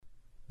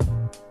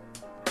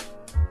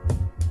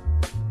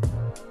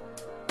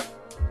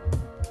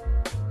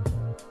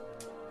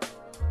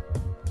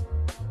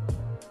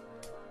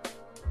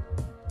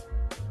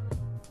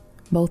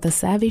Both the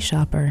savvy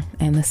shopper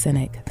and the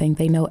cynic think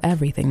they know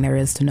everything there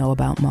is to know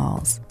about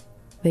malls.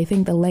 They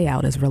think the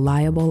layout is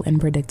reliable and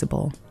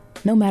predictable.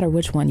 No matter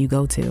which one you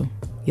go to,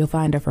 you'll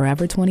find a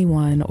Forever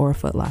 21 or a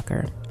Foot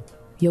Locker.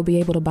 You'll be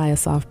able to buy a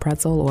soft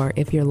pretzel or,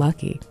 if you're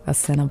lucky, a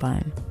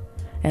Cinnabon.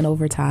 And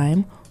over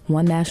time,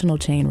 one national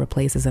chain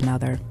replaces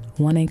another.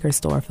 One anchor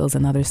store fills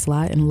another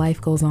slot, and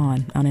life goes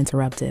on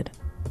uninterrupted.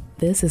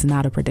 This is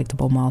not a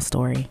predictable mall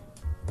story.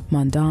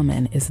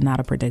 Mondawmin is not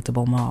a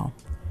predictable mall.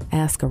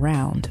 Ask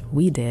around,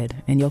 we did,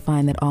 and you'll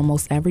find that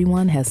almost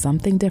everyone has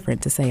something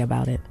different to say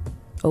about it.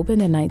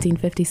 Opened in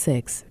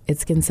 1956,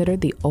 it's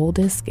considered the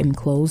oldest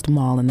enclosed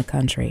mall in the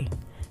country,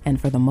 and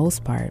for the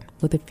most part,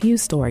 with a few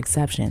store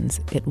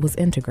exceptions, it was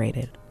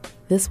integrated.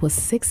 This was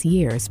 6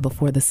 years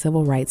before the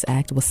Civil Rights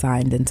Act was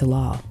signed into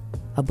law.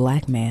 A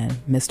black man,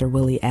 Mr.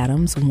 Willie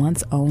Adams,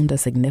 once owned a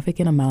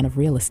significant amount of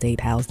real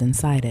estate housed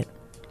inside it.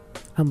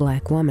 A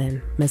black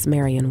woman, Miss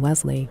Marion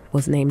Wesley,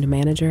 was named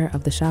manager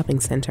of the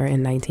shopping center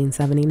in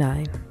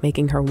 1979,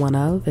 making her one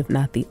of, if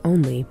not the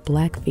only,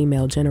 black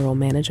female general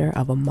manager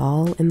of a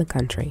mall in the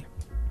country.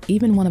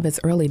 Even one of its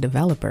early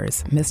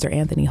developers, Mr.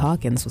 Anthony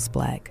Hawkins, was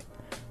black.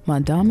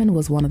 Mondawmin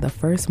was one of the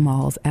first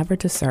malls ever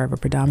to serve a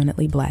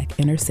predominantly black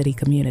inner-city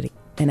community,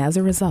 and as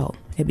a result,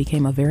 it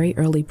became a very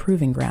early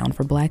proving ground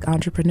for black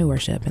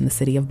entrepreneurship in the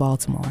city of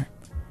Baltimore.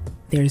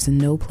 There's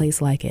no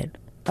place like it.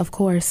 Of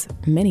course,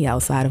 many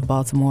outside of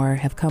Baltimore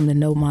have come to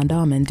know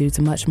Mondawmin due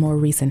to much more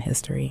recent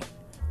history.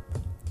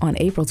 On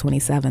April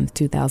 27,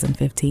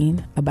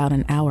 2015, about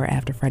an hour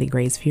after Freddie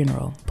Gray's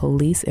funeral,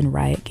 police in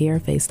riot gear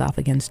faced off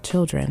against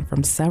children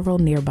from several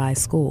nearby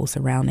schools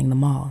surrounding the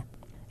mall.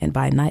 And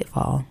by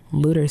nightfall,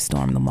 looters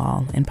stormed the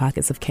mall and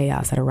pockets of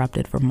chaos had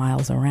erupted for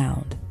miles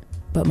around.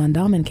 But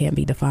Mondawmin can't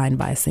be defined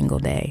by a single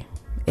day.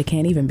 It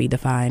can't even be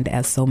defined,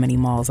 as so many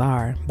malls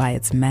are, by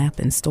its map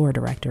and store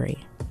directory.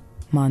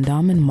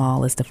 Mondawmin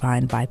Mall is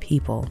defined by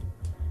people.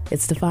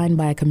 It's defined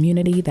by a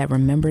community that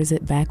remembers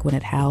it back when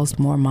it housed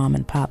more mom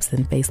and pops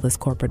than faceless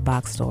corporate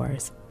box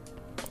stores.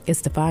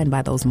 It's defined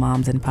by those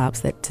moms and pops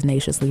that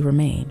tenaciously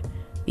remain,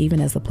 even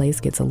as the place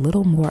gets a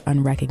little more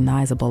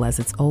unrecognizable as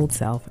its old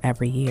self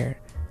every year.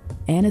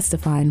 And it's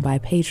defined by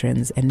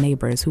patrons and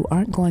neighbors who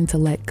aren't going to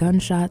let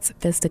gunshots,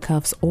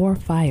 fisticuffs, or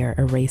fire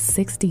erase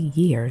 60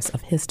 years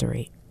of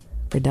history.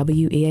 For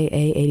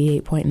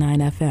WEAA 88.9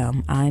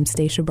 FM, I'm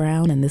Stacia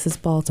Brown, and this is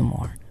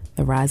Baltimore,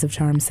 The Rise of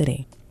Charm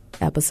City.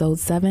 Episode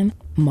 7,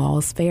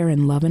 Malls Fair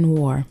in Love and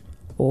War,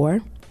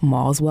 or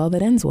Malls Well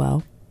That Ends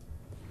Well.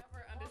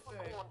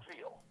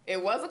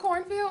 It was a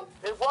cornfield?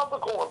 It was a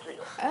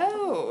cornfield.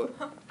 Oh.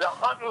 The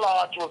hunting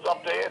lodge was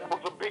up there, and it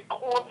was a big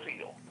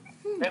cornfield,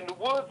 and the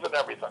woods and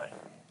everything.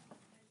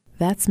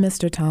 That's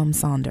Mr. Tom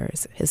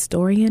Saunders,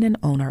 historian and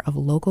owner of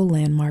local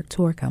landmark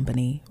tour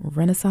company,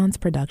 Renaissance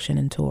Production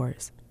and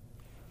Tours.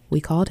 We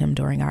called him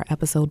during our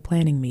episode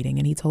planning meeting,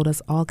 and he told us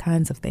all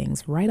kinds of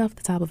things right off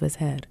the top of his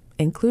head,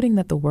 including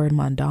that the word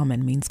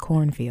Mondawmin means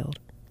cornfield.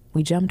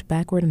 We jumped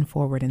backward and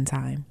forward in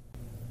time.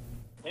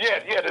 Yeah,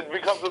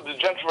 because of the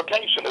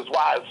gentrification is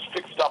why it's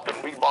fixed up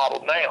and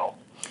remodeled now.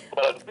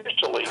 But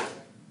initially,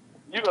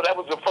 that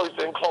was the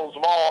first enclosed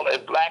mall,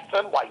 and blacks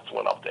and whites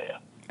went up there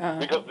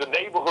because the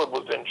neighborhood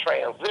was in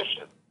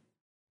transition.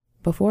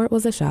 Before it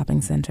was a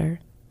shopping center,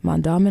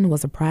 Mondawmin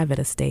was a private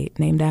estate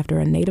named after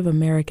a Native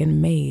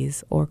American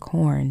maize or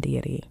corn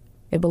deity.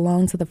 It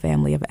belonged to the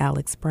family of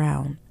Alex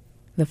Brown,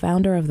 the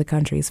founder of the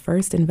country's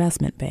first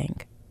investment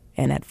bank,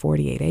 and at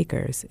 48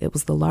 acres, it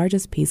was the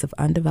largest piece of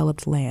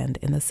undeveloped land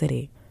in the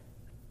city.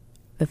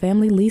 The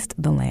family leased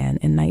the land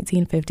in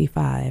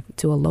 1955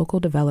 to a local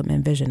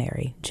development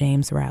visionary,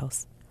 James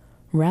Rouse.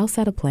 Rouse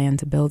had a plan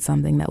to build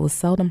something that was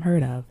seldom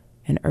heard of,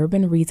 an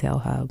urban retail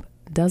hub,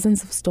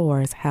 dozens of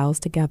stores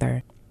housed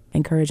together,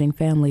 encouraging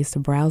families to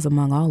browse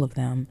among all of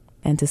them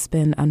and to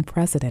spend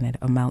unprecedented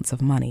amounts of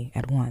money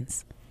at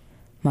once.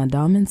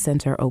 Mondawmin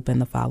Center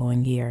opened the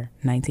following year,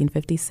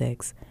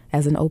 1956,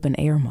 as an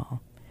open-air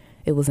mall.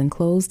 It was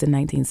enclosed in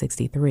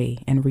 1963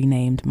 and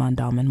renamed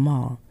Mondawmin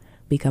Mall,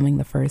 becoming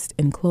the first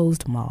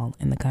enclosed mall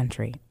in the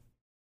country.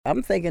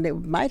 I'm thinking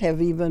it might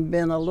have even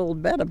been a little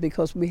better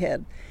because we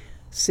had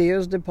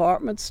Sears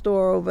department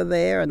store over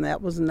there, and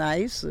that was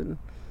nice. And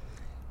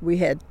we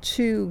had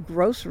 2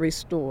 grocery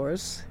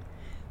stores,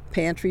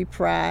 Pantry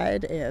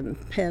Pride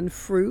and Penn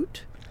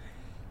Fruit,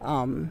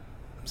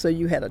 so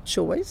you had a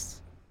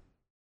choice.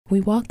 We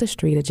walked a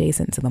street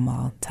adjacent to the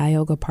mall,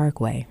 Tioga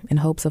Parkway, in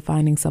hopes of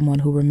finding someone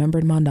who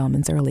remembered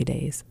Mondawmin's early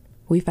days.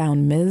 We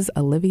found Ms.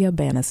 Olivia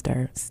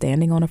Bannister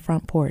standing on a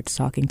front porch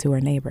talking to her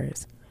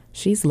neighbors.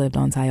 She's lived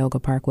on Tioga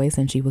Parkway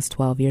since she was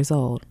 12 years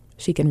old.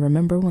 She can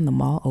remember when the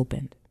mall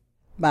opened.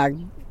 My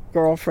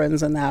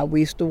girlfriends and I,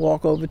 we used to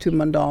walk over to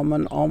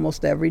Mondawmin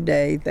almost every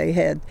day. They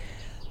had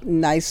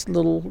nice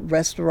little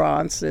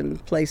restaurants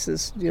and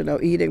places,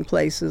 eating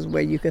places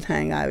where you could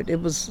hang out.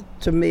 It was,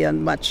 to me, a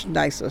much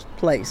nicer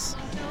place.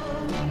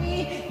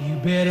 You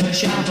better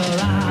shop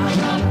around.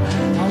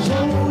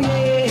 Oh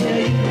yeah,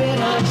 you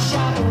better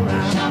shop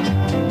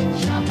around.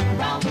 Shop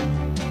around.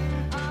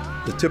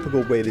 The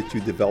typical way that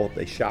you developed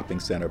a shopping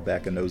center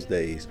back in those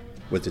days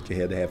was that you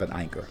had to have an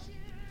anchor.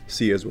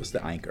 Sears was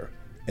the anchor.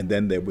 And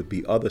then there would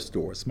be other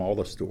stores,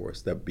 smaller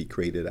stores, that would be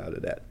created out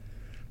of that.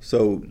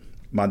 So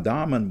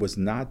Mondawmin was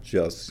not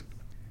just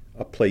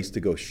a place to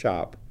go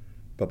shop,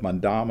 but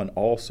Mondawmin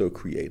also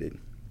created,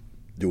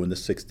 during the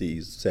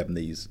 60s,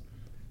 70s,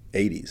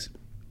 80s,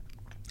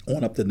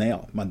 on up to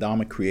now,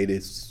 Mondawmin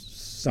created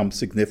some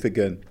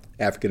significant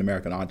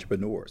African-American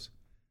entrepreneurs.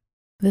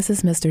 This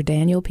is Mr.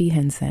 Daniel P.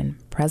 Henson,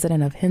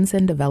 president of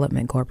Henson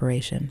Development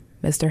Corporation.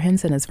 Mr.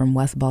 Henson is from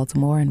West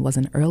Baltimore and was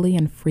an early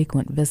and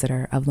frequent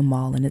visitor of the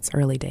mall in its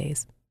early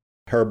days.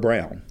 Herb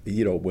Brown,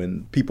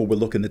 when people were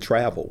looking to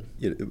travel,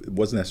 it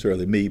wasn't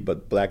necessarily me,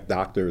 but black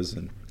doctors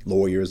and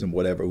lawyers and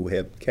whatever who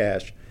had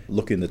cash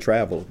looking to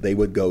travel, they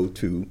would go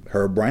to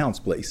Herb Brown's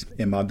place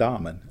in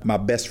Mondawmin. My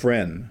best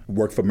friend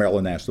worked for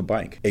Maryland National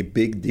Bank, a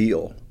big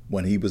deal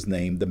when he was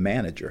named the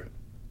manager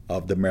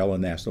of the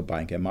Maryland National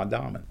Bank in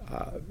Mondawmin.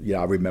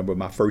 I remember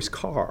my first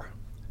car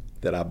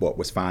that I bought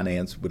was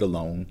financed with a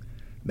loan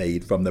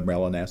made from the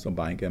Maryland National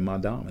Bank in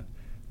Mondawmin.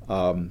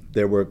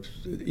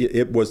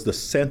 It was the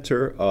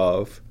center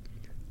of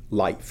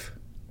life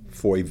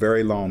for a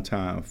very long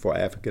time for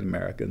African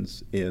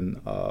Americans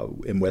in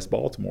West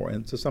Baltimore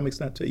and to some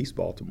extent to East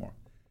Baltimore.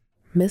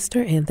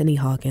 Mr. Anthony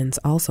Hawkins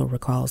also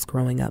recalls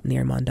growing up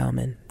near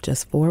Mondawmin,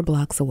 just 4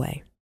 blocks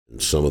away.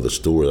 Some of the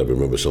stores, I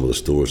remember some of the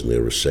stores, and they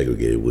were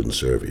segregated, wouldn't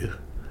serve you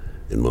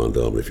in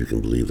Mondawmin, if you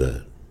can believe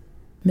that.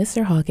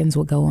 Mr. Hawkins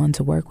would go on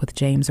to work with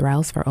James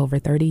Rouse for over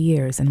 30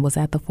 years and was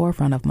at the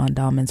forefront of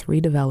Mondawmin's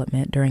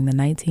redevelopment during the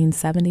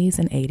 1970s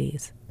and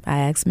 80s. I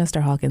asked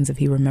Mr. Hawkins if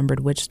he remembered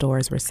which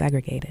stores were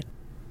segregated.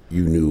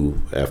 You knew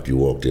after you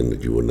walked in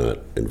that you were not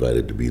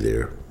invited to be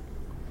there.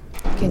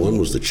 One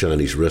was the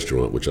Chinese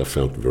restaurant, which I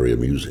found very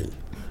amusing.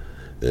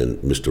 And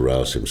Mr.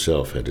 Rouse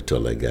himself had to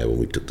tell that guy when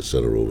we took the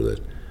center over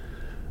that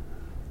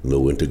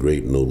no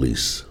integrate, no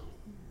lease.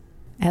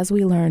 As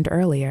we learned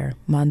earlier,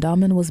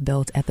 Mondawmin was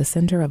built at the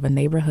center of a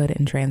neighborhood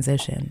in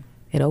transition.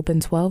 It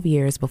opened 12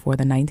 years before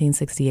the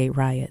 1968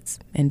 riots,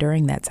 and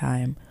during that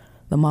time,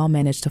 the mall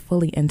managed to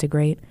fully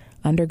integrate,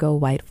 undergo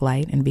white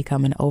flight, and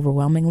become an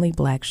overwhelmingly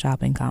black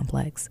shopping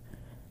complex.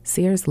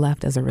 Sears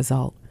left as a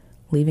result,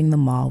 leaving the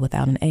mall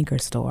without an anchor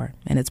store,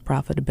 and its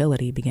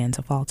profitability began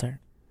to falter.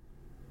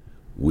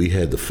 We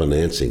had the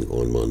financing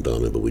on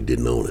Mondawmin, but we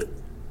didn't own it.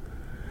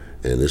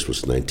 And this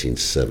was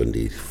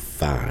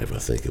 1975, I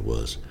think it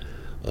was.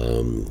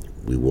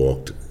 We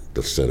walked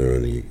the center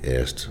and he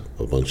asked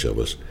a bunch of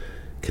us,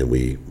 can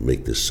we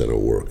make this center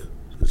work?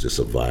 Is this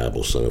a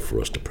viable center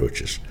for us to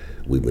purchase?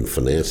 We've been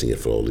financing it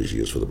for all these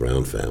years for the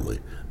Brown family,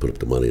 put up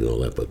the money and all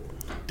that, but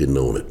didn't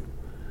own it.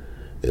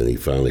 And he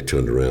finally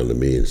turned around to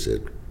me and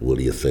said, what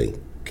do you think?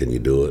 Can you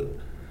do it?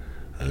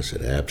 I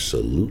said,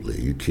 absolutely.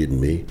 Are you kidding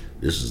me?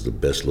 This is the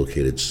best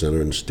located center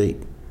in the state.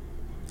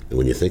 And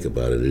when you think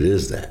about it, it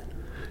is that.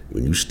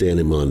 When you stand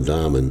in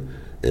Mondawmin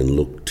and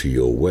look to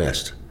your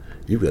west,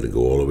 you've got to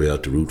go all the way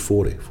out to Route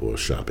 40 for a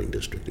shopping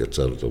district. That's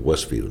out to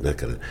Westview and that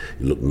kind of.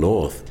 You look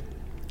north,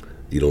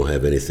 you don't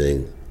have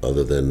anything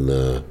other than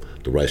the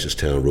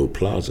Reisterstown Road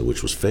Plaza,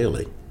 which was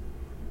failing.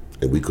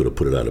 And we could have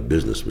put it out of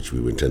business, which we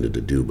were intended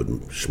to do, but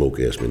Schmoke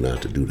asked me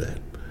not to do that.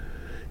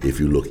 If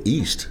you look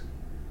east,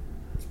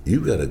 you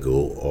got to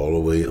go all the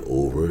way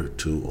over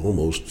to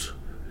almost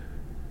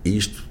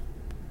East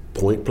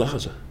Point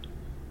Plaza.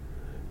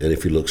 And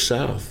if you look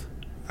south,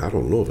 I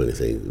don't know of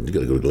anything. You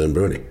got to go to Glen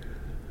Burnie.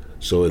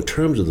 So in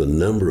terms of the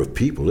number of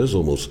people, it's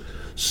almost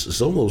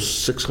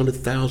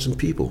 600,000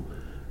 people.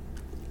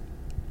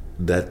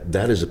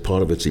 That is a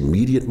part of its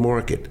immediate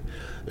market.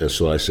 And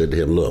so I said to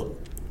him, look,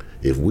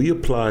 if we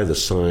apply the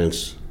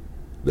science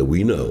that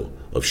we know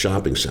of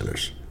shopping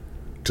centers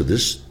to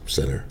this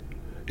center,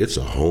 it's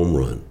a home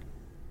run.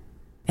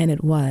 And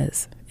it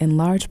was, in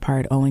large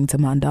part owing to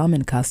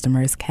Mondawmin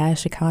customers'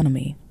 cash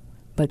economy.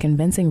 But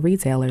convincing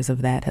retailers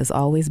of that has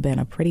always been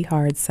a pretty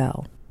hard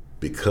sell.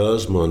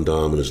 Because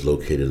Mondawmin is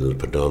located in a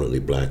predominantly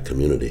black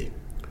community,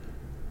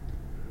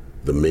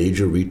 the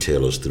major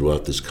retailers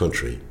throughout this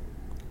country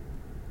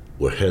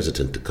were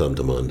hesitant to come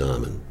to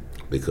Mondawmin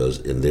because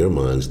in their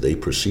minds they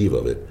perceive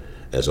of it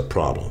as a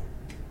problem.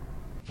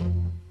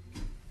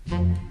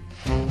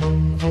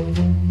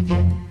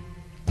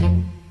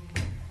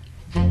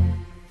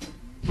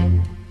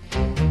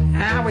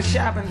 I was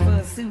shopping for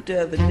a suit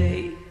the other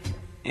day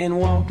and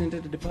walked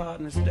into the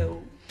department store.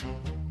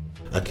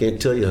 I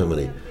can't tell you how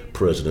many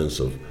presidents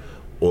of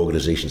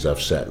organizations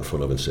I've sat in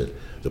front of and said,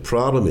 the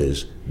problem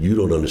is you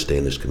don't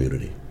understand this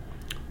community.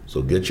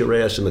 So get your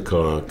ass in the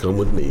car, come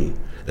with me,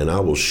 and I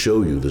will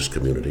show you this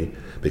community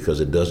because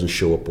it doesn't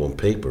show up on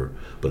paper,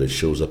 but it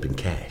shows up in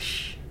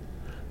cash.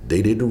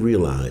 They didn't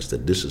realize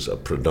that this is a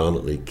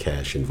predominantly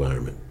cash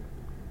environment.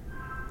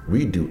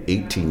 We do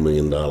 $18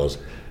 million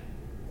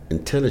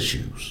in tennis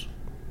shoes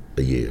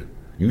a year.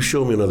 You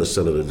show me another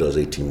center that does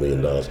 $18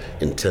 million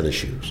in tennis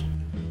shoes.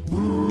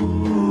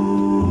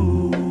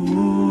 Ooh,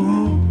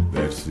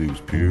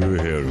 suit's pure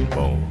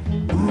herringbone.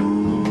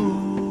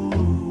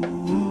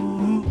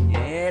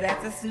 Yeah,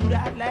 that's a suit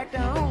I'd like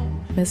to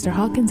own. Mr.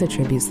 Hawkins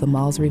attributes the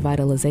mall's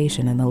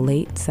revitalization in the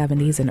late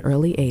 70s and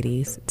early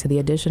 80s to the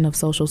addition of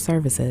social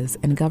services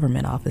and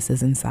government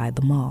offices inside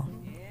the mall.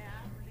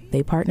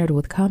 They partnered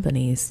with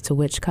companies to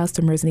which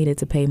customers needed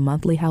to pay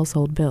monthly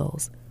household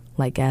bills,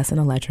 like gas and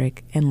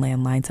electric and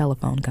landline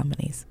telephone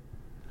companies.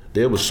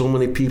 There were so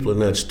many people in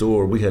that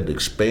store, we had to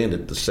expand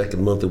it the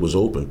second month it was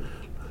open.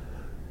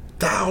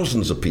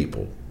 Thousands of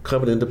people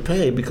coming in to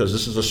pay because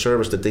this is a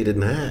service that they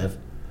didn't have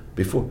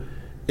before.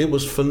 It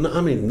was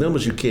phenomenal.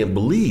 Numbers you can't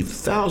believe,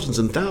 thousands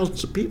and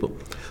thousands of people.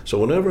 So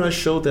whenever I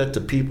showed that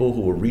to people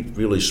who were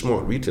really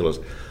smart retailers,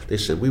 they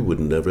said, we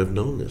would never have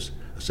known this.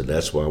 I said,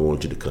 that's why I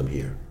want you to come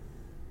here.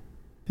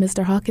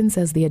 Mr. Hawkins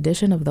says the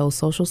addition of those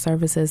social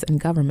services and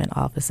government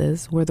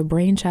offices were the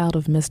brainchild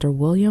of Mr.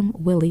 William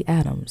Willie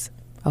Adams,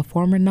 a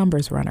former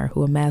numbers runner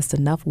who amassed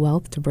enough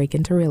wealth to break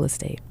into real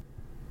estate.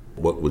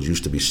 What was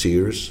used to be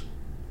Sears,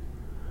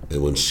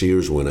 and when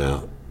Sears went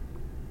out,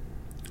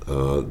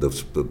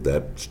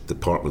 that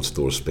department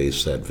store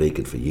space sat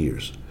vacant for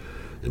years.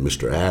 And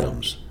Mr.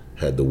 Adams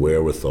had the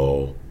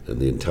wherewithal and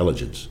the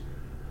intelligence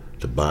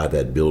to buy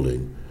that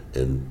building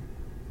and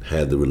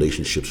had the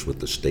relationships with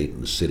the state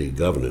and the city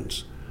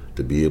governance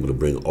to be able to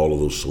bring all of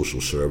those social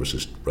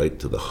services right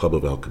to the hub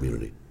of our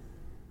community.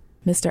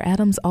 Mr.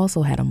 Adams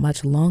also had a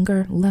much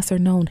longer,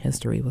 lesser-known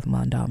history with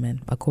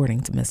Mondawmin,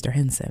 according to Mr.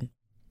 Henson.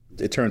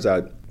 It turns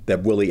out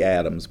that Willie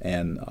Adams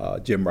and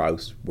Jim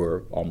Rouse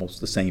were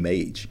almost the same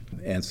age.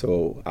 And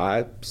so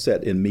I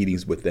sat in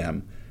meetings with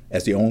them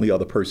as the only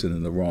other person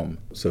in the room.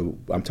 So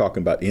I'm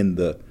talking about in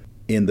the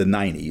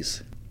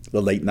 90s,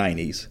 the late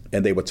 90s,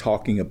 and they were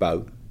talking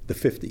about the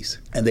 50s,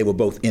 and they were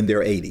both in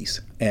their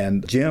 80s.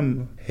 And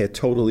Jim had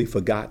totally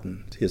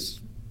forgotten his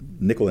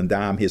nickel and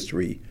dime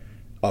history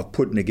of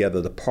putting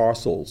together the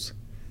parcels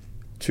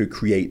to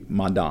create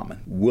Mondawmin.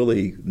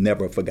 Willie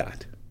never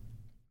forgot.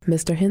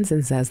 Mr.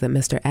 Henson says that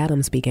Mr.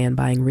 Adams began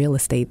buying real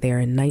estate there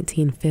in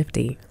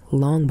 1950,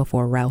 long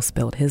before Rouse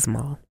built his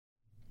mall.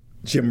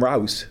 Jim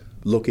Rouse,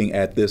 looking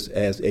at this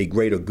as a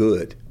greater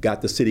good,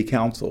 got the city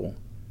council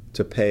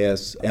to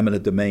pass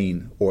eminent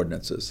domain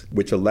ordinances,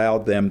 which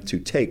allowed them to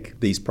take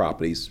these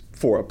properties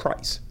for a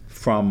price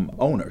from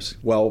owners.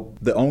 Well,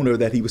 the owner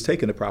that he was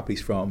taking the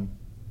properties from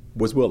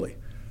was Willie.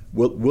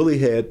 Willie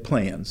had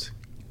plans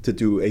to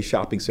do a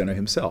shopping center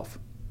himself.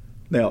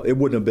 Now, it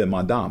wouldn't have been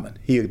Mondawmin,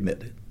 he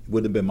admitted. It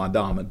wouldn't have been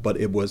Mondawmin, but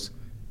it would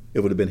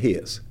have been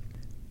his.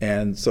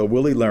 And so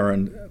Willie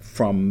learned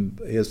from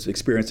his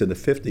experience in the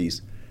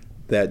 50s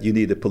that you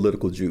needed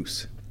political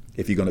juice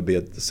if you're going to be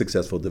a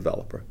successful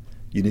developer.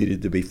 You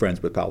needed to be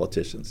friends with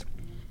politicians.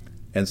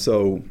 And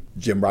so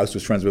Jim Rouse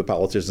was friends with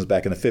politicians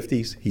back in the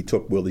 50s. He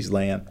took Willie's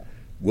land.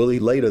 Willie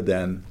later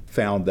then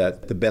found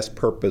that the best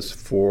purpose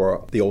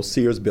for the old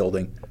Sears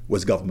building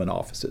was government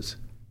offices.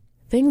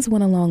 Things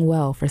went along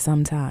well for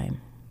some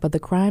time, but the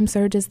crime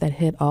surges that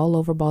hit all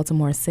over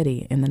Baltimore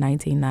City in the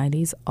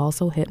 1990s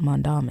also hit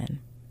Mondawmin.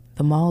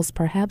 The mall's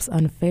perhaps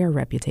unfair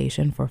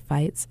reputation for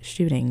fights,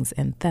 shootings,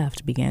 and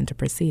theft began to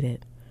precede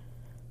it.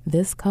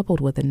 This,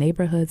 coupled with the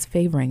neighborhood's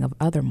favoring of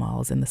other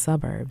malls in the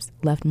suburbs,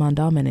 left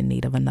Mondawmin in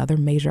need of another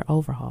major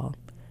overhaul,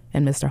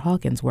 and Mr.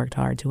 Hawkins worked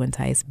hard to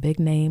entice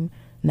big-name,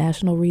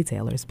 national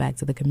retailers back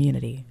to the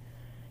community,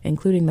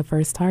 including the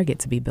first Target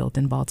to be built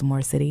in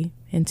Baltimore City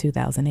in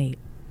 2008.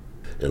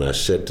 And I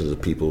said to the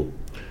people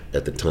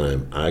at the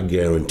time, I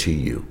guarantee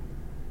you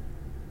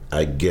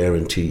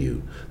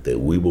that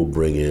we will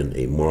bring in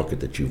a market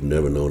that you've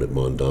never known at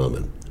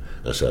Mondawmin.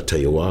 I said, I'll tell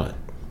you why.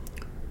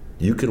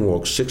 You can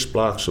walk 6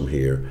 blocks from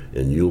here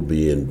and you'll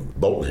be in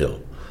Bolton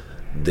Hill.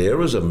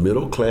 There is a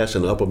middle class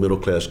and upper middle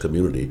class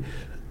community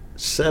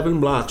 7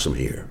 blocks from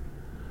here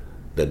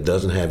that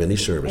doesn't have any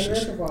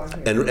services.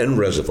 And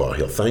Reservoir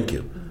Hill, thank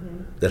you.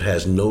 That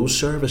has no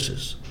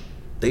services.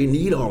 They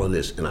need all of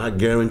this, and I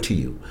guarantee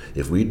you,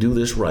 if we do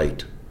this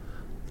right,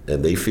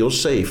 and they feel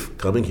safe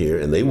coming here,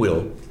 and they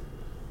will,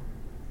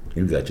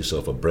 you got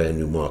yourself a brand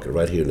new market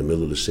right here in the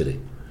middle of the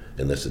city.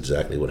 And that's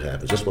exactly what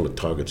happens. That's one of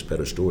Target's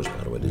better stores,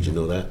 by the way. Did you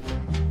know that?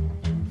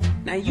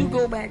 Now you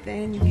go back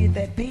there and you get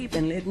that paper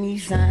and let me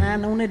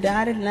sign on the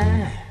dotted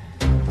line.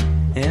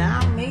 And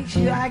I'll make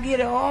sure I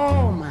get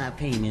all my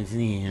payments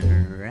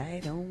in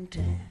right on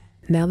time.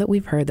 Now that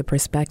we've heard the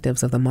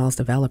perspectives of the mall's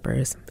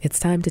developers, it's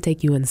time to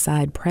take you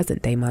inside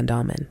present-day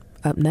Mondawmin.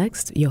 Up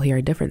next, you'll hear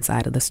a different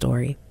side of the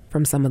story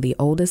from some of the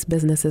oldest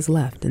businesses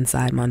left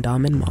inside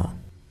Mondawmin Mall.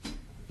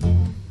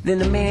 Then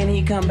the man,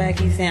 he come back,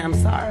 he say, I'm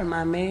sorry,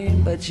 my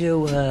man, but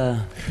your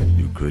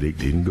credit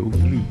didn't go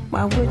through.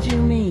 Why, what you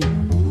mean?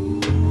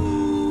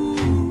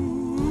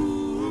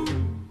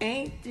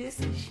 Ain't this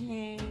a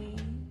shame?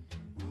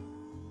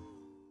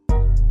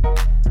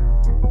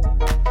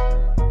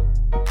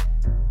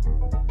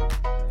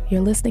 You're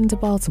listening to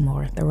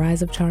Baltimore, the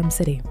Rise of Charm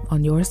City,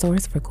 on your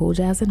source for cool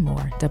jazz and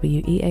more,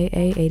 WEAA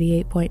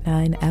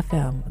 88.9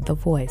 FM, the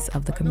voice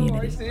of the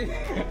community.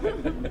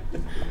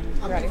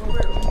 Ready?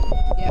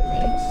 Yeah,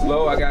 ready.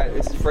 Slow,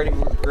 it's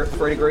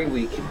Freddie Gray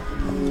week.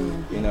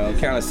 You know,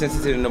 kind of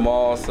sensitive in the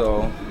mall,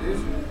 so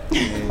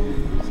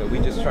we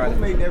just try to.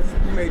 You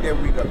made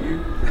that week up.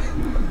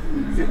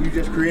 You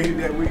just created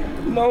that week.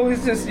 No,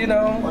 it's just, you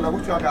know. Well, now,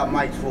 what y'all got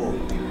mics for?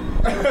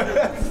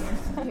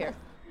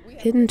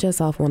 Hidden just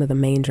off one of the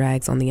main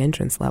drags on the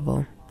entrance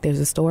level, there's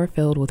a store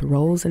filled with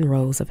rows and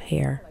rows of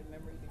hair.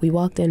 We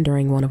walked in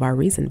during one of our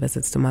recent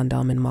visits to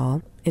Mondawmin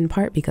Mall, in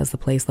part because the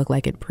place looked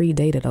like it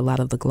predated a lot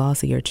of the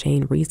glossier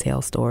chain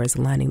retail stores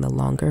lining the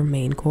longer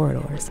main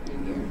corridors.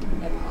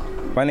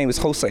 My name is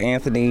Jose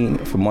Anthony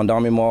from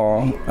Mondawmin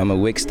Mall. I'm a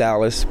wig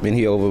stylist, been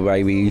here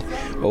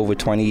over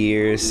 20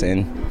 years. And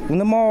in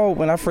the mall,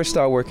 when I first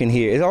started working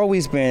here, it's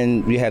always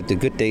been, we have the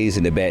good days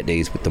and the bad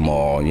days with the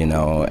mall, you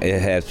know.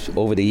 It has,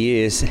 over the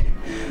years,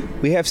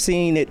 we have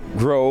seen it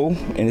grow,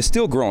 and it's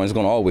still growing, it's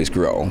gonna always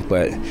grow.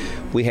 But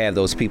we have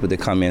those people that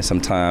come in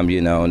sometime,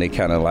 you know, and they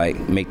kind of like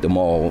make the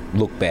mall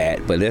look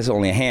bad. But there's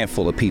only a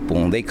handful of people,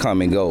 and they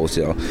come and go.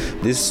 So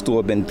this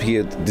store been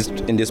here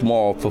in this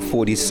mall for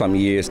 40-some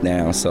years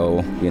now.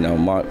 So, you know,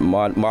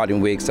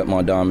 Modern Wigs at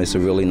Mondawmin is a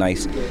really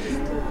nice,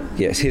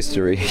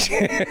 history.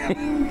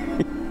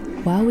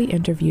 While we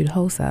interviewed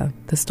Hosa,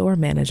 the store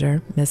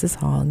manager, Mrs.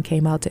 Hong,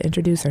 came out to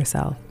introduce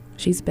herself.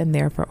 She's been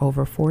there for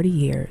over 40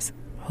 years.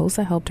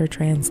 Hosa helped her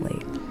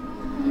translate.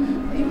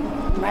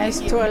 My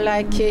store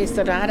like it,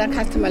 so the other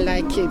customer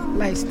like it,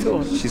 my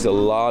store. She's a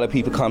lot of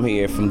people come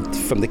here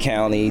from the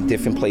county,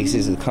 different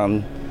places that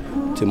come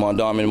to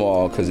Mondawmin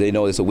Mall because they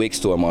know there's a wig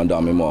store at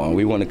Mondawmin Mall.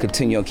 We want to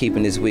continue on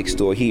keeping this wig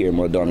store here in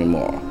Mondawmin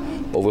Mall.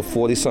 Over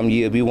 40-some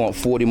years, we want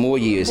 40 more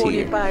years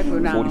 45 here.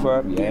 Now.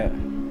 45, yeah.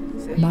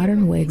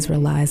 Modern Wigs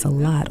relies a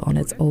lot on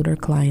its older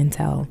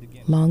clientele,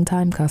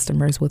 longtime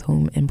customers with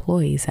whom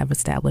employees have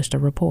established a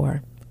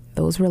rapport.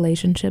 Those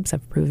relationships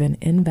have proven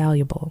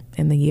invaluable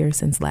in the years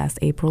since last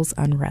April's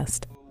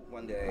unrest.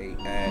 One day,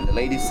 and the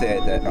lady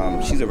said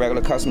that she's a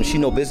regular customer. She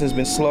know business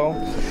been slow.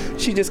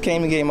 She just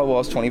came and gave my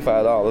boss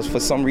 $25 for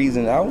some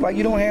reason. I was like,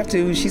 you don't have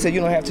to. She said, you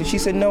don't have to. She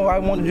said, no, I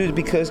want to do this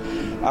because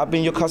I've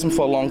been your customer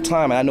for a long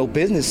time and I know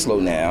business slow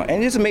now.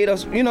 And it just made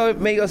us,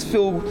 it made us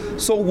feel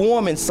so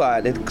warm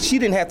inside. That she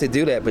didn't have to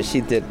do that, but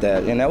she did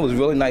that. And that was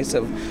really nice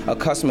of a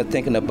customer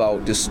thinking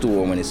about the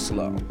store when it's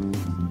slow.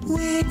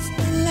 Wigs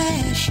and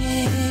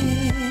lashes,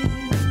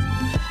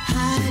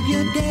 hide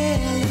your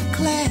daily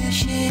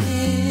clashes,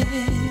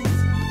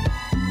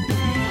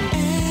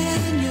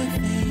 and your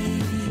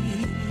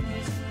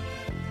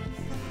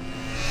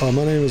face.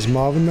 My name is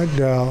Marvin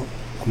McDowell.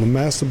 I'm a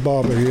master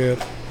barber here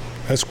at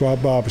Esquire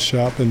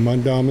Barbershop in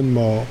Mondawmin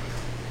Mall.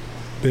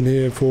 Been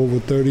here for over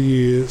 30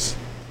 years.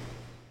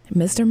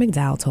 Mr.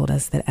 McDowell told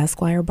us that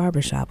Esquire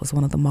Barbershop was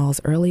one of the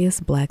mall's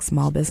earliest black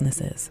small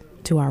businesses.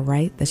 To our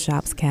right, the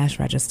shop's cash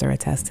register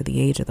attests to the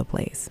age of the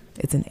place.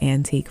 It's an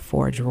antique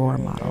 4-drawer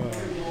model.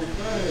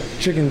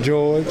 Chicken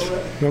George,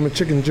 remember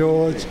Chicken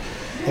George?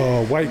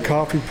 White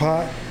coffee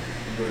pot.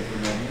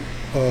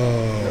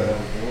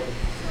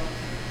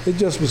 It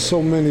just was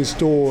so many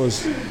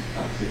stores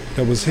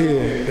that was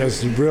here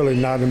that's really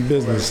not in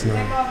business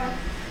now.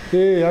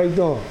 Hey, how you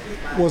doing?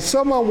 Well,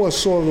 some of them was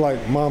sort of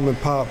like mom and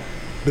pop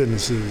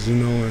businesses,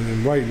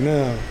 and right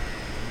now,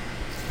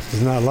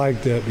 it's not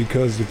like that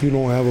because if you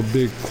don't have a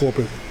big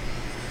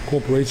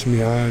corporation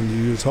behind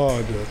you, it's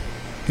hard to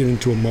get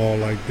into a mall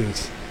like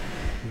this.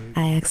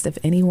 I asked if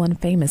anyone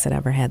famous had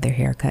ever had their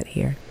hair cut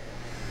here.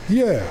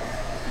 Yeah,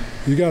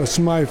 you got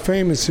somebody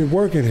famous here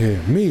working here,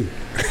 me.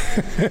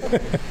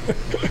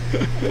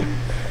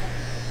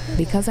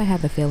 Because I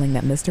had the feeling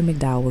that Mr.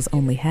 McDowell was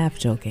only half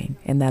joking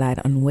and that I'd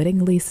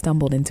unwittingly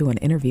stumbled into an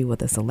interview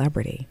with a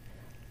celebrity,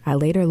 I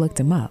later looked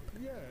him up.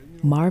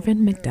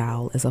 Marvin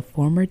McDowell is a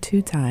former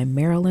 2-time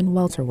Maryland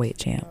welterweight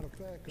champ.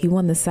 He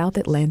won the South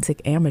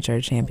Atlantic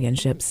Amateur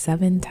Championship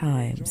 7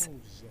 times.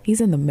 He's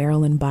in the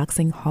Maryland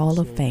Boxing Hall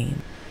of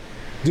Fame.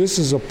 This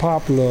is a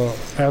popular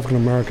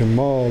African-American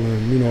mall,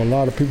 and, a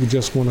lot of people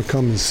just want to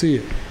come and see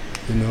it,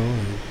 And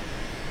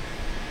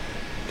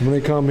when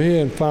they come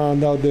here and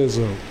find out there's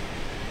a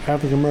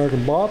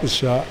African-American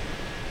barbershop,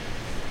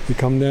 they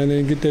come down there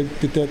and get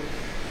that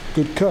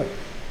good cut.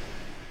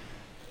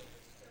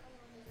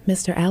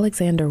 Mr.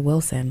 Alexander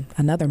Wilson,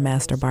 another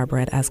master barber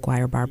at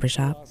Esquire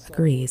Barbershop,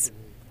 agrees.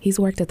 He's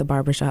worked at the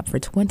barbershop for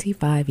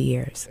 25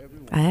 years.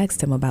 I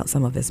asked him about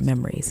some of his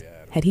memories.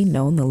 Had he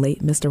known the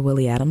late Mr.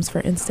 Willie Adams, for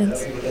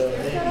instance?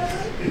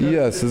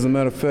 Yes, as a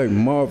matter of fact,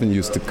 Marvin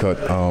used to cut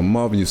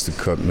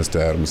Mr.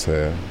 Adams'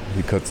 hair.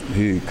 He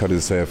cut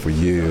his hair for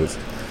years,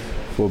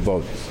 for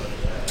about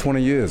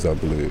 20 years, I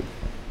believe.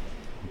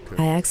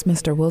 I asked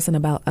Mr. Wilson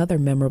about other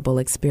memorable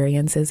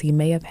experiences he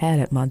may have had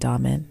at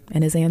Mondawmin,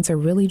 and his answer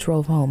really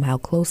drove home how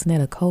close-knit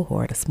a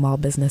cohort a small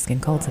business can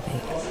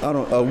cultivate.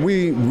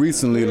 We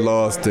recently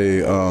lost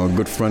a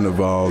good friend of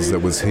ours that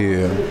was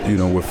here,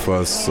 with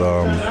us,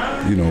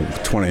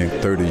 20,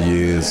 30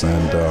 years,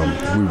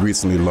 and we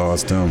recently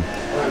lost him.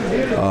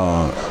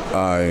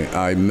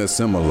 I miss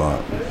him a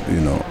lot,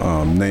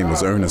 name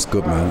was Ernest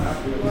Goodman.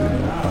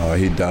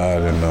 He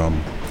died in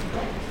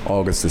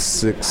August the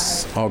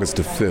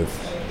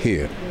 5th.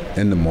 Here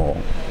in the mall.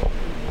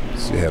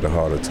 She had a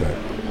heart attack.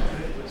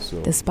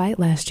 So, Despite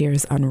last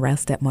year's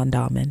unrest at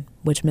Mondawmin,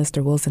 which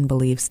Mr. Wilson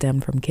believes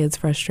stemmed from kids'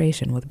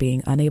 frustration with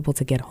being unable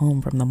to get home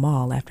from the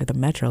mall after the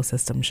metro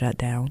system shut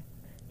down,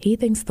 he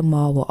thinks the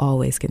mall will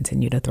always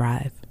continue to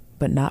thrive,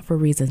 but not for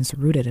reasons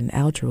rooted in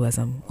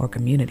altruism or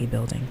community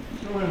building.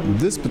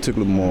 This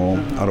particular mall,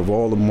 out of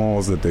all the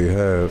malls that they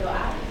have,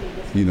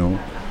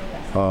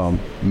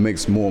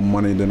 makes more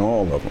money than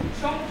all of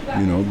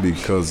them,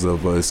 because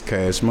of its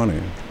cash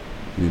money,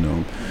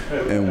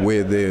 And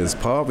where there's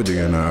poverty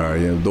in our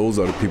area, those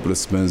are the people that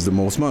spends the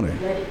most money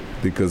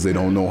because they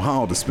don't know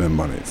how to spend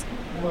money.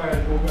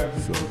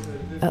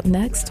 Up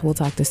next, we'll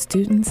talk to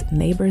students,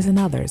 neighbors, and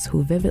others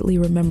who vividly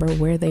remember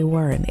where they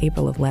were in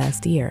April of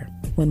last year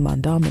when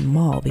Mondawmin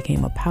Mall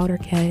became a powder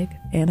keg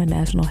and a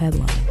national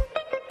headline.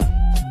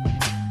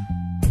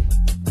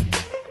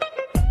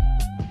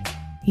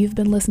 You've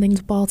been listening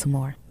to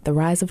Baltimore, The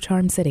Rise of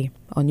Charm City,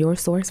 on your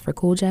source for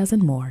cool jazz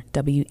and more,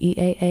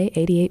 WEAA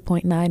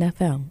 88.9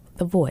 FM,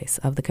 the voice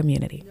of the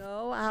community.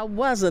 No, I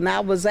wasn't.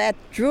 I was at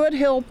Druid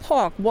Hill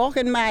Park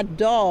walking my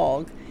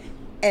dog,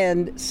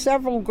 and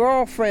several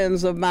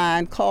girlfriends of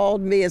mine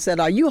called me and said,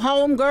 "Are you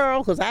home,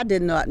 girl?" Because I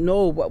did not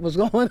know what was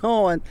going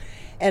on.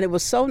 And it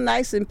was so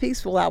nice and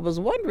peaceful. I was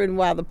wondering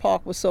why the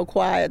park was so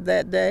quiet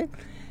that day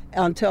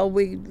until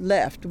we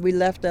left. We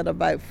left at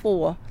about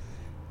 4,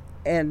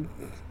 and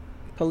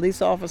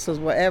police officers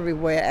were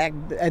everywhere,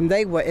 and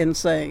they were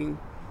insane.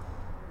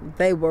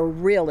 They were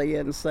really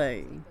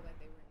insane.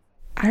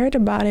 I heard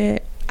about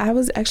it.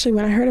 When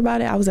I heard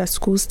about it, I was at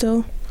school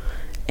still.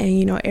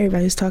 And,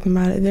 everybody was talking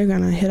about it. They're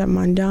going to hit up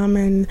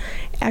Mondawmin.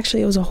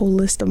 Actually, it was a whole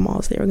list of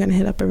malls they were going to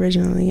hit up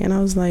originally. And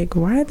I was like,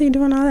 why are they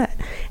doing all that?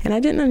 And I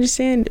didn't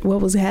understand what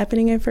was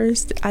happening at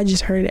first. I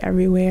just heard it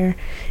everywhere.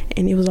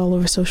 And it was all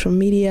over social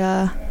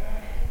media.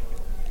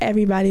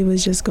 Everybody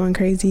was just going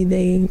crazy.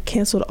 They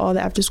canceled all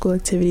the after-school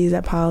activities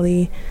at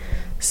Poly.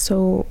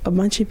 So a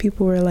bunch of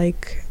people were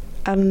like,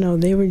 I don't know.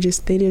 They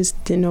just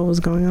didn't know what was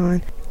going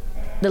on.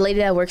 The lady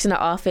that works in the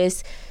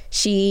office,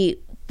 she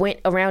went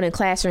around in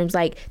classrooms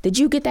like, "Did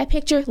you get that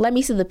picture? Let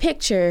me see the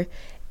picture."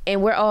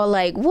 And we're all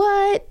like,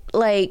 what?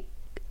 Like,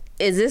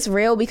 is this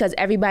real? Because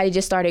everybody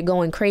just started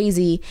going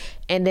crazy.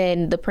 And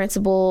then the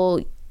principal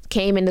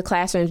came into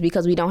classrooms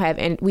because we didn't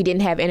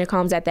have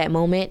intercoms at that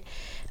moment.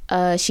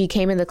 She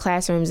came in the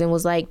classrooms and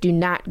was like, "Do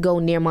not go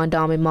near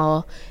Mondawmin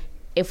Mall.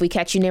 If we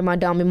catch you near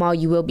Mondawmin Mall,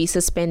 you will be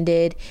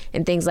suspended,"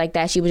 and things like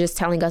that. She was just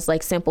telling us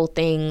like simple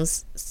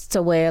things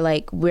to where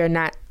like we're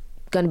not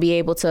going to be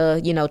able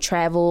to,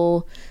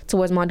 travel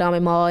towards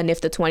Mondawmin Mall. And if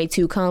the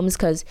 22 comes,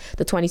 because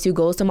the 22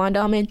 goes to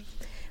Mondawmin,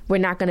 we're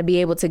not going to be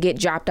able to get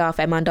dropped off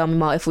at Mondawmin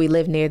Mall if we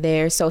live near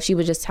there. So she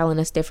was just telling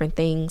us different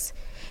things.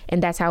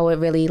 And that's how it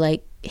really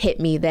like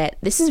hit me that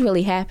this is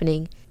really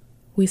happening.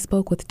 We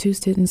spoke with 2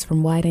 students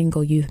from Wide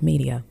Angle Youth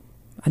Media,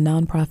 a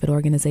nonprofit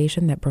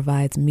organization that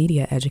provides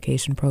media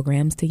education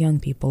programs to young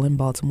people in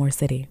Baltimore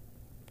City.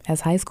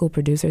 As high school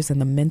producers in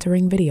the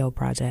Mentoring Video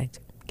Project,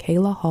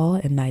 Kayla Hall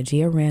and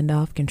Nigeria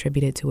Randolph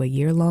contributed to a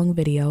year-long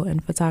video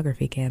and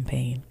photography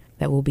campaign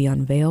that will be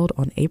unveiled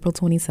on April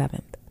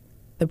 27th.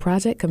 The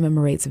project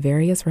commemorates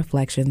various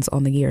reflections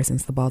on the year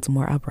since the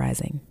Baltimore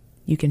uprising.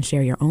 You can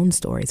share your own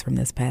stories from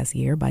this past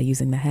year by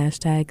using the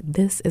hashtag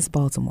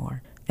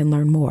 #ThisIsBaltimore and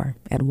learn more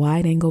at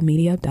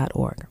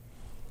wideanglemedia.org.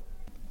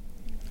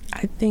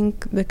 I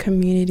think the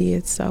community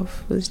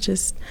itself was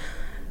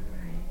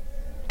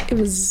it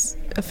was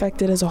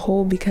affected as a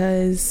whole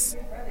because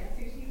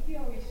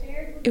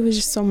it was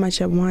just so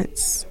much at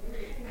once.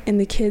 And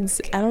the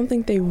kids, I don't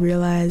think they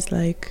realized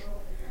the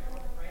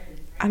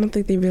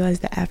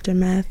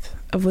aftermath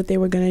of what they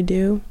were going to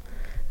do,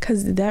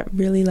 because that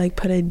really like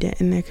put a dent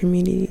in their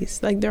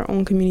communities, like their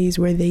own communities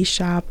where they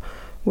shop,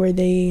 where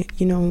they,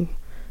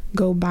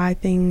 go buy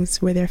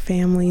things, where their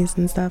families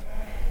and stuff.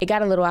 It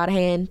got a little out of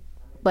hand,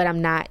 but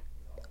I'm not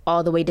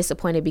all the way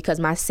disappointed because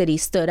my city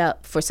stood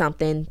up for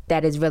something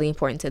that is really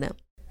important to them.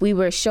 We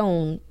were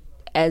shown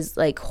as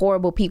like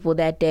horrible people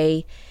that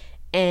day.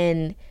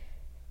 And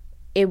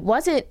I'm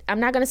not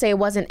going to say it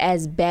wasn't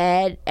as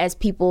bad as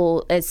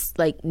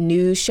like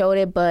news showed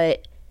it,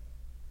 but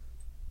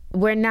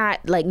we're not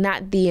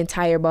the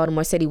entire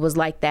Baltimore City was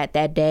like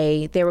that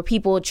day. There were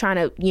people trying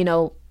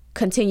to,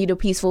 continue the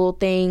peaceful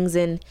things,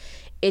 and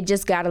it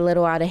just got a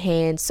little out of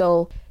hand.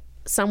 So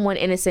someone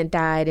innocent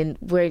died, and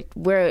we're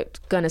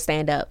going to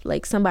stand up.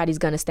 Like somebody's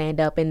going to stand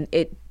up, and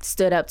it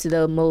stood up to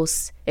the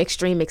most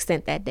extreme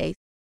extent that day.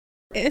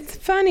 It's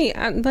funny.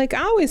 I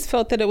always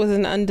felt that it was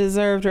an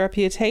undeserved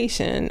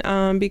reputation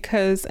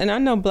because, and I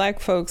know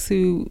Black folks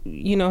who,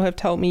 have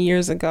told me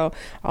years ago,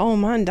 "Oh,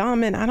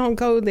 Mondawmin, I don't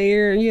go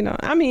there."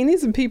 I mean,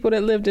 these are people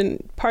that lived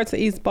in parts of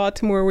East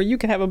Baltimore where you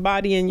could have a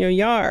body in your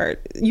yard,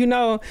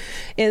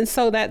 and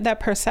so that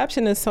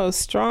perception is so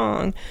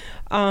strong.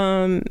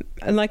 And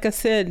like I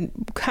said,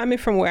 coming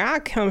from where I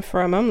come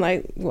from, I'm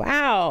like,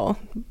 wow,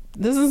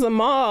 this is a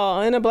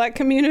mall in a Black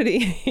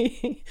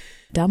community.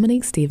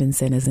 Dominique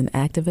Stevenson is an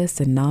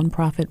activist and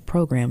nonprofit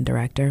program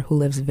director who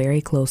lives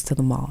very close to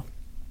the mall.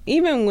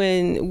 Even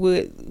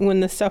when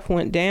the stuff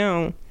went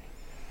down,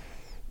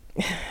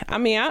 I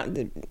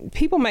mean,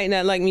 people might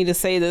not like me to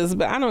say this,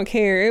 but I don't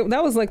care.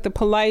 That was like the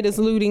politest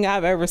looting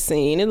I've ever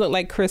seen. It looked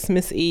like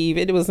Christmas Eve.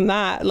 It was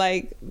not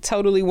like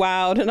totally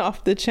wild and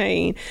off the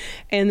chain.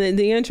 And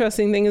the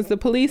interesting thing is the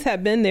police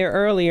had been there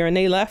earlier and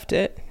they left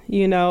it,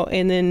 you know,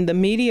 and then the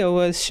media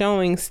was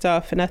showing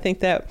stuff. And I think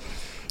that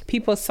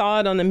people saw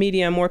it on the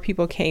media and more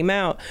people came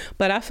out.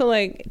 But I feel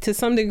like to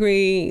some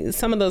degree,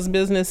 some of those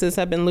businesses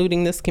have been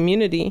looting this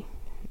community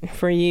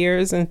for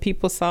years and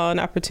people saw an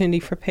opportunity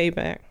for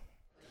payback.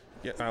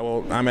 Yeah,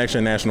 well, I'm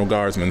actually a National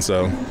Guardsman,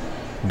 so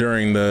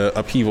during the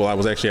upheaval, I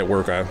was actually at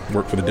work. I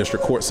worked for the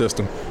district court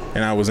system,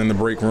 and I was in the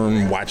break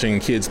room watching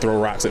kids throw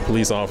rocks at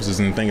police officers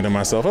and thinking to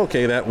myself,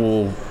 okay, that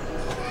will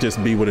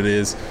just be what it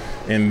is.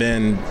 And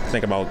then I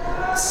think about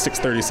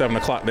 6:30, 7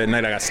 o'clock that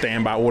night, I got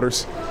standby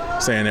orders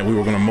saying that we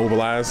were going to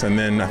mobilize. And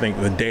then I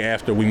think the day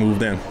after we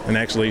moved in and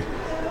actually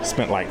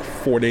spent like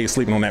 4 days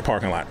sleeping on that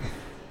parking lot.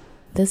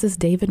 This is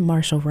David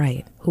Marshall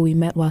Wright, who we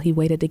met while he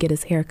waited to get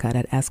his haircut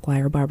at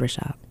Esquire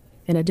Barbershop.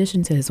 In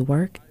addition to his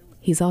work,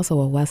 he's also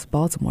a West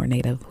Baltimore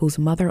native whose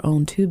mother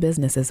owned 2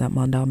 businesses at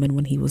Mondawmin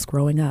when he was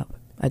growing up,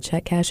 a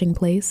check-cashing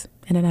place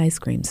and an ice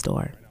cream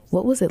store.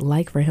 What was it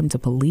like for him to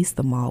police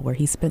the mall where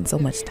he spent so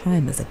much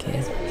time as a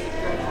kid?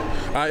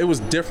 It was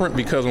different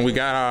because when we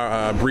got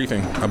our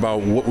briefing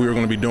about what we were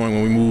going to be doing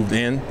when we moved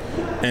in,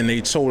 and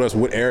they told us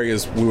what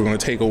areas we were going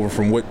to take over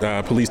from what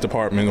police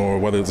department or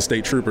whether it's the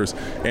state troopers,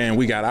 and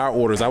we got our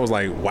orders, I was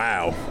like,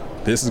 wow,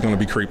 this is going to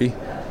be creepy.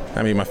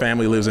 I mean, my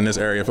family lives in this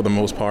area for the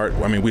most part.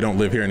 I mean, we don't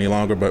live here any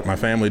longer, but my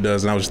family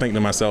does. And I was just thinking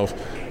to myself,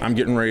 I'm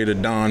getting ready to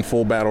don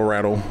full battle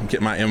rattle,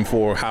 get my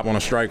M4, hop on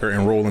a striker,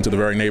 and roll into the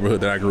very neighborhood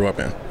that I grew up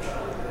in.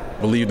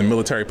 I believe the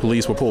military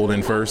police were pulled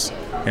in first,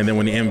 and then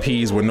when the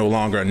MPs were no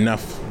longer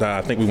enough,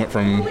 I think we went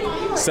from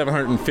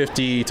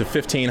 750 to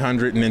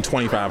 1,500 and then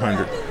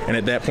 2,500. And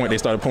at that point, they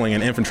started pulling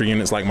in infantry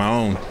units like my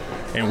own.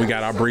 And we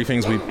got our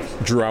briefings, we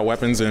drew our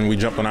weapons, and we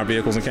jumped on our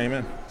vehicles and came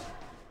in.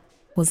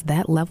 Was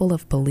that level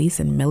of police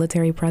and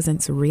military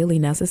presence really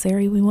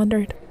necessary, we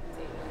wondered?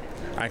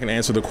 I can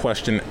answer the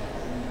question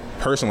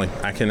personally.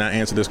 I cannot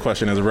answer this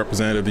question as a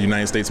representative of the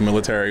United States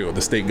military or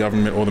the state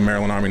government or the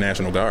Maryland Army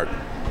National Guard.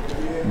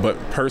 But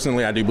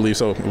personally, I do believe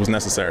so. It was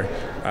necessary.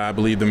 I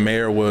believe the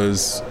mayor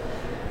was,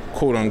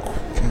 quote unquote,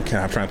 I'm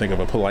trying to think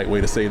of a polite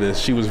way to say this.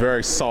 She was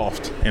very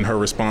soft in her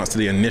response to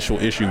the initial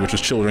issue, which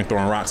was children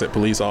throwing rocks at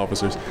police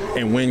officers.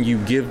 And when you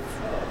give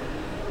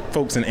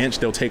folks an inch,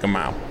 they'll take a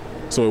mile.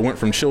 So it went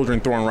from children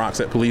throwing rocks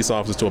at police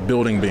officers to a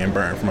building being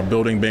burned, from a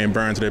building being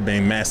burned to there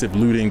being massive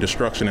looting,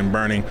 destruction, and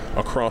burning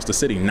across the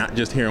city, not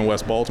just here in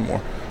West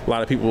Baltimore. A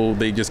lot of people,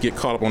 they just get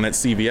caught up on that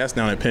CVS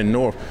down at Penn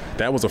North.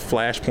 That was a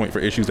flashpoint for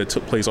issues that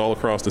took place all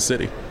across the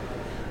city.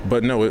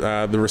 But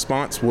no, the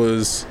response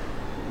was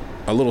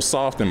a little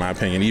soft in my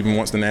opinion. Even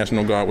once the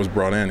National Guard was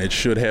brought in, it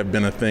should have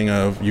been a thing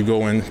of you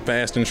go in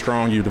fast and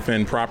strong, you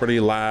defend property,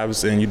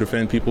 lives, and you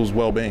defend people's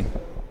well-being.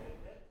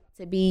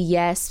 To be,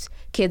 yes,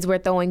 kids were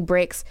throwing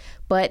bricks,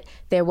 but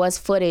there was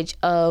footage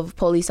of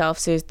police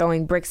officers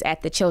throwing bricks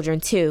at the children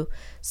too.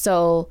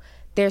 So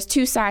there's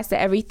 2 sides to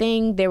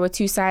everything. There were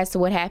 2 sides to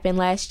what happened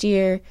last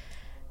year.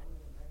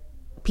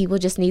 People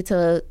just need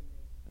to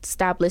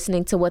stop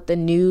listening to what the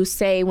news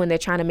say when they're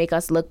trying to make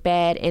us look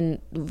bad and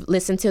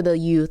listen to the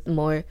youth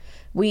more.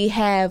 We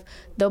have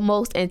the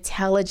most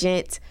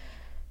intelligent,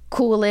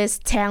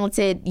 coolest,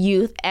 talented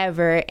youth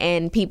ever,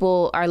 and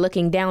people are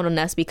looking down on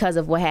us because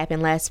of what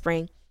happened last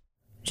spring.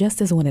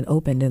 Just as when it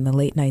opened in the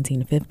late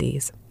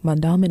 1950s,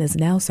 Mondawmin is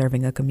now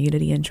serving a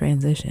community in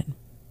transition,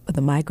 but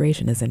the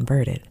migration is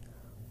inverted.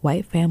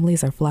 White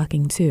families are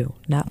flocking to,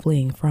 not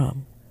fleeing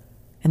from.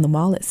 And the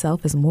mall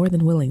itself is more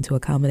than willing to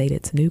accommodate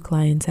its new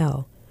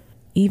clientele,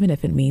 even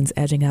if it means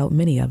edging out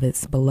many of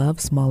its beloved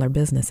smaller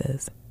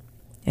businesses.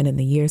 And in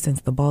the years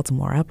since the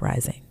Baltimore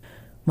uprising,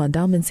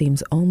 Mondawmin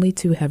seems only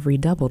to have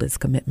redoubled its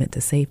commitment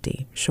to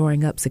safety,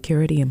 shoring up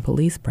security and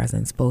police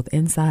presence both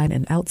inside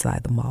and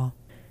outside the mall.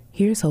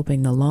 Here's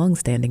hoping the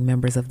long-standing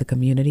members of the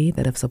community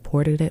that have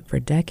supported it for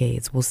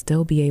decades will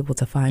still be able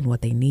to find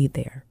what they need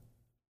there.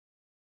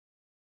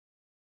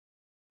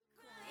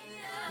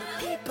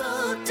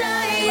 People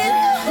dying,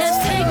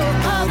 let's take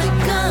all the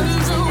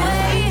guns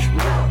away.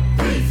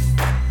 Peace.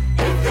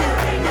 If there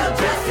ain't no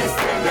justice,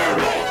 then there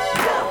ain't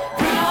no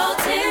peace.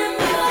 Baltimore.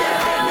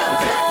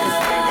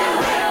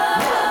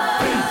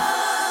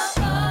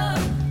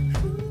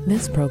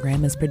 This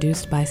program is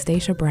produced by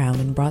Stacia Brown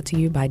and brought to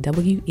you by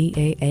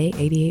WEAA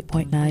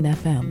 88.9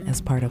 FM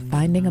as part of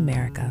Finding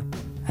America,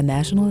 a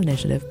national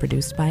initiative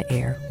produced by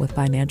AIR with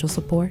financial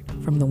support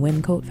from the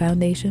Wincote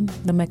Foundation,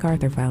 the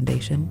MacArthur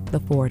Foundation, the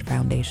Ford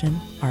Foundation,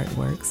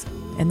 Artworks,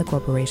 and the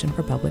Corporation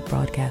for Public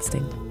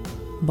Broadcasting.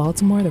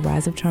 Baltimore, the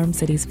Rise of Charm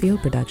City's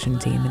field production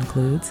team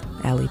includes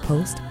Ali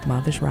Post,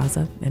 Mavish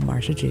Raza, and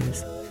Marsha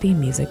Jews. Theme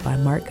music by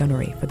Mark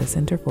Gunnery for the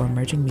Center for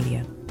Emerging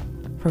Media.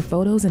 For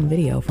photos and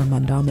video from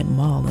Mondawmin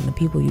Mall and the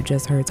people you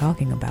just heard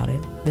talking about it,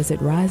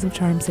 visit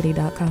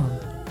riseofcharmcity.com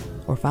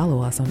or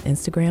follow us on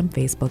Instagram,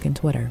 Facebook, and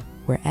Twitter.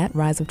 We're at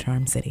Rise of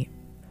Charm City.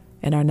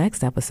 In our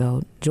next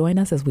episode, join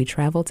us as we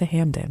travel to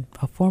Hamden,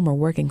 a former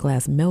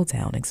working-class mill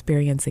town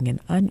experiencing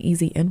an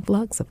uneasy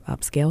influx of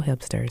upscale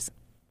hipsters.